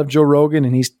to a lot of Joe Rogan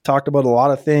and he's talked about a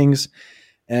lot of things.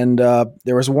 And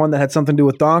there was one that had something to do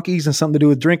with donkeys and something to do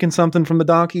with drinking something from the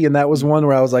donkey. And that was one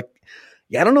where I was like,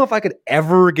 I don't know if I could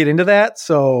ever get into that.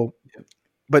 So,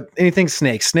 but anything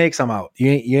snakes, I'm out.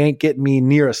 You ain't getting me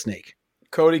near a snake.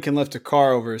 Cody can lift a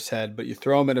car over his head, but you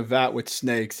throw him in a vat with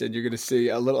snakes and you're going to see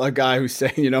a guy who's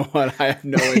saying, you know what, I have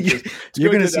no interest.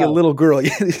 You're going to see a little girl.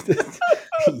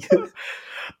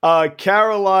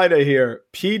 Carolina here,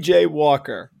 PJ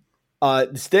Walker.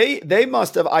 They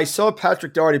must have, I saw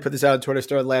Patrick Doherty put this out on Twitter,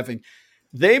 started laughing.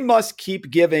 They must keep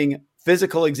giving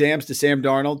physical exams to Sam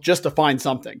Darnold just to find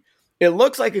something. It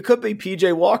looks like it could be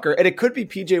PJ Walker, and it could be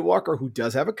PJ Walker who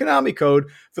does have a Konami code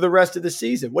for the rest of the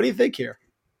season. What do you think here?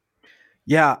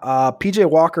 Yeah,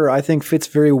 PJ Walker, I think, fits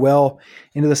very well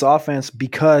into this offense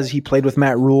because he played with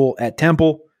Matt Rule at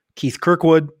Temple, Keith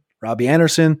Kirkwood, Robbie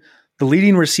Anderson, the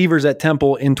leading receivers at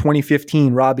Temple in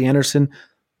 2015, Robbie Anderson,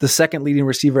 the second leading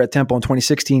receiver at Temple in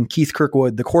 2016, Keith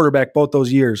Kirkwood, the quarterback both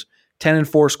those years,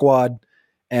 10-4 squad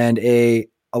and a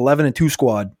 11-2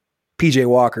 squad, PJ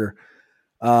Walker.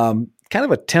 Kind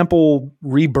of a Temple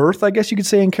rebirth, I guess you could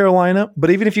say, in Carolina. But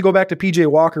even if you go back to PJ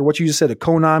Walker, what you just said, a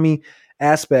Konami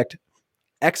aspect,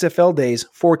 XFL days,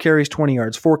 4 carries, 20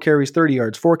 yards, 4 carries, 30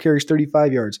 yards, 4 carries,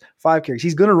 35 yards, 5 carries.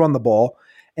 He's going to run the ball.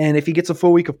 And if he gets a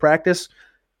full week of practice,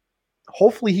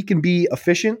 hopefully he can be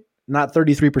efficient, not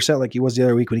 33% like he was the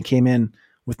other week when he came in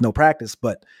with no practice.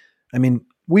 But, I mean,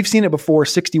 we've seen it before,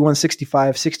 61,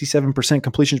 65, 67%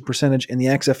 completion percentage in the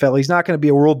XFL. He's not going to be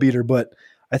a world beater, but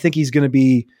I think he's going to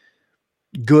be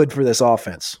good for this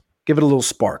offense. Give it a little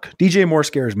spark. DJ Moore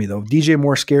scares me, though. DJ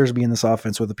Moore scares me in this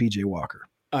offense with a PJ Walker.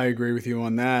 I agree with you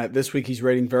on that. This week he's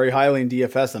rating very highly in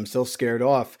DFS. I'm still scared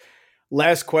off.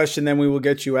 Last question, then we will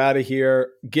get you out of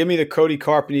here. Give me the Cody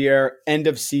Carpentier end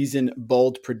of season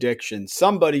bold prediction.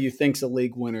 Somebody you think's a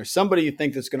league winner. Somebody you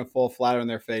think that's going to fall flat on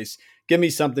their face. Give me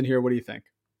something here. What do you think?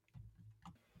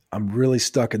 I'm really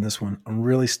stuck in this one. I'm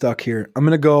really stuck here. I'm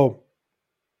going to go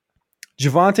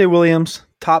Javonte Williams,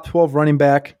 top 12 running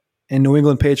back, and New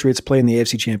England Patriots play in the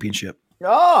AFC Championship.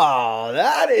 Oh,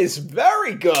 that is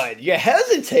very good. You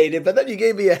hesitated, but then you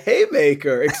gave me a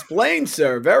haymaker. Explain,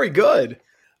 sir. Very good.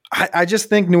 I just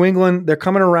think New England, they're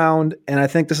coming around, and I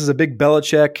think this is a big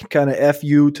Belichick kind of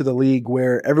FU to the league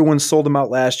where everyone sold him out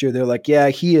last year. They're like, yeah,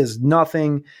 he is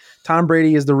nothing. Tom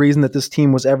Brady is the reason that this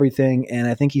team was everything, and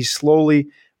I think he's slowly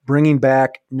bringing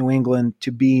back New England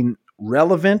to being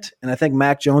relevant, and I think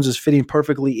Mac Jones is fitting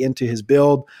perfectly into his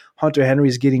build. Hunter Henry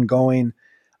is getting going,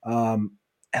 and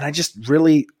I just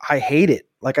really – I hate it.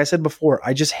 Like I said before,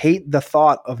 I just hate the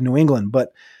thought of New England,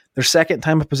 but – their second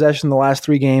time of possession in the last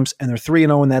 3 games, and they're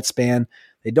 3-0 in that span.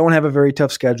 They don't have a very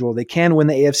tough schedule. They can win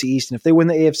the AFC East, and if they win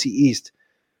the AFC East,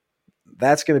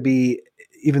 that's going to be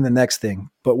even the next thing.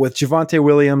 But with Javonte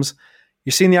Williams,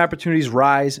 you're seeing the opportunities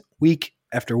rise week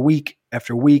after week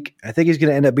after week. I think he's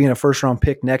going to end up being a first-round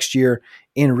pick next year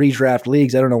in redraft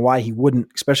leagues. I don't know why he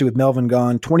wouldn't, especially with Melvin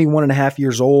gone. 21 and a half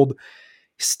years old.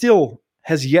 Still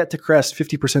has yet to crest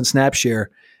 50% snap share.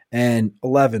 And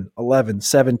 11,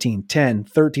 17, 10,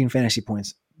 13 fantasy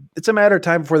points. It's a matter of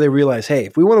time before they realize, hey,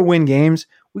 if we want to win games,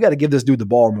 we got to give this dude the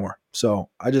ball more. So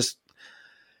it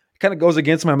kind of goes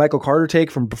against my Michael Carter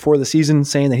take from before the season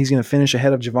saying that he's going to finish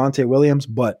ahead of Javonte Williams.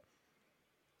 But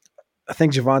I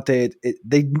think Javonte,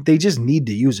 they just need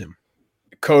to use him.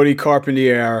 Cody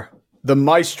Carpentier, the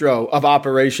maestro of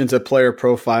operations at Player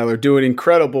Profiler, doing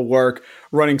incredible work,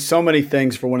 running so many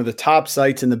things for one of the top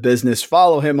sites in the business.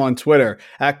 Follow him on Twitter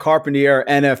at Carpentier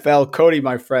NFL. Cody,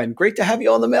 my friend, great to have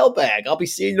you on the mailbag. I'll be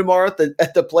seeing you tomorrow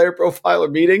at the Player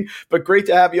Profiler meeting, but great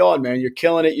to have you on, man. You're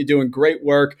killing it. You're doing great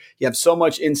work. You have so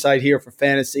much insight here for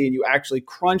fantasy, and you actually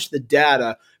crunch the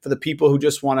data for the people who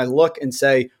just want to look and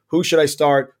say, who should I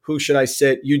start? Who should I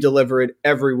sit? You deliver it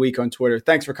every week on Twitter.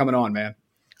 Thanks for coming on, man.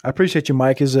 I appreciate you,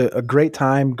 Mike. It's a great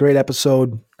time, great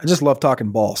episode. I just love talking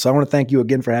ball. So I want to thank you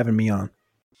again for having me on.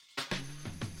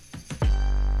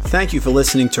 Thank you for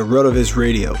listening to RotoViz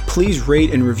Radio. Please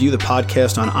rate and review the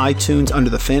podcast on iTunes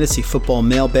under the Fantasy Football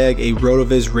Mailbag, a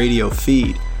RotoViz Radio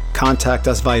feed. Contact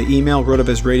us via email,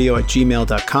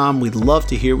 rotovizradio@gmail.com. We'd love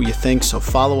to hear what you think, so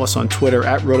follow us on Twitter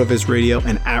at RotoVizRadio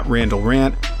and at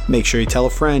RandallRant. Make sure you tell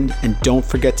a friend, and don't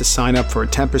forget to sign up for a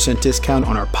 10% discount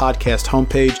on our podcast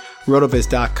homepage,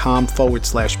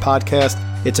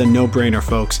 rotoviz.com/podcast. It's a no-brainer,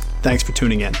 folks. Thanks for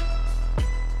tuning in.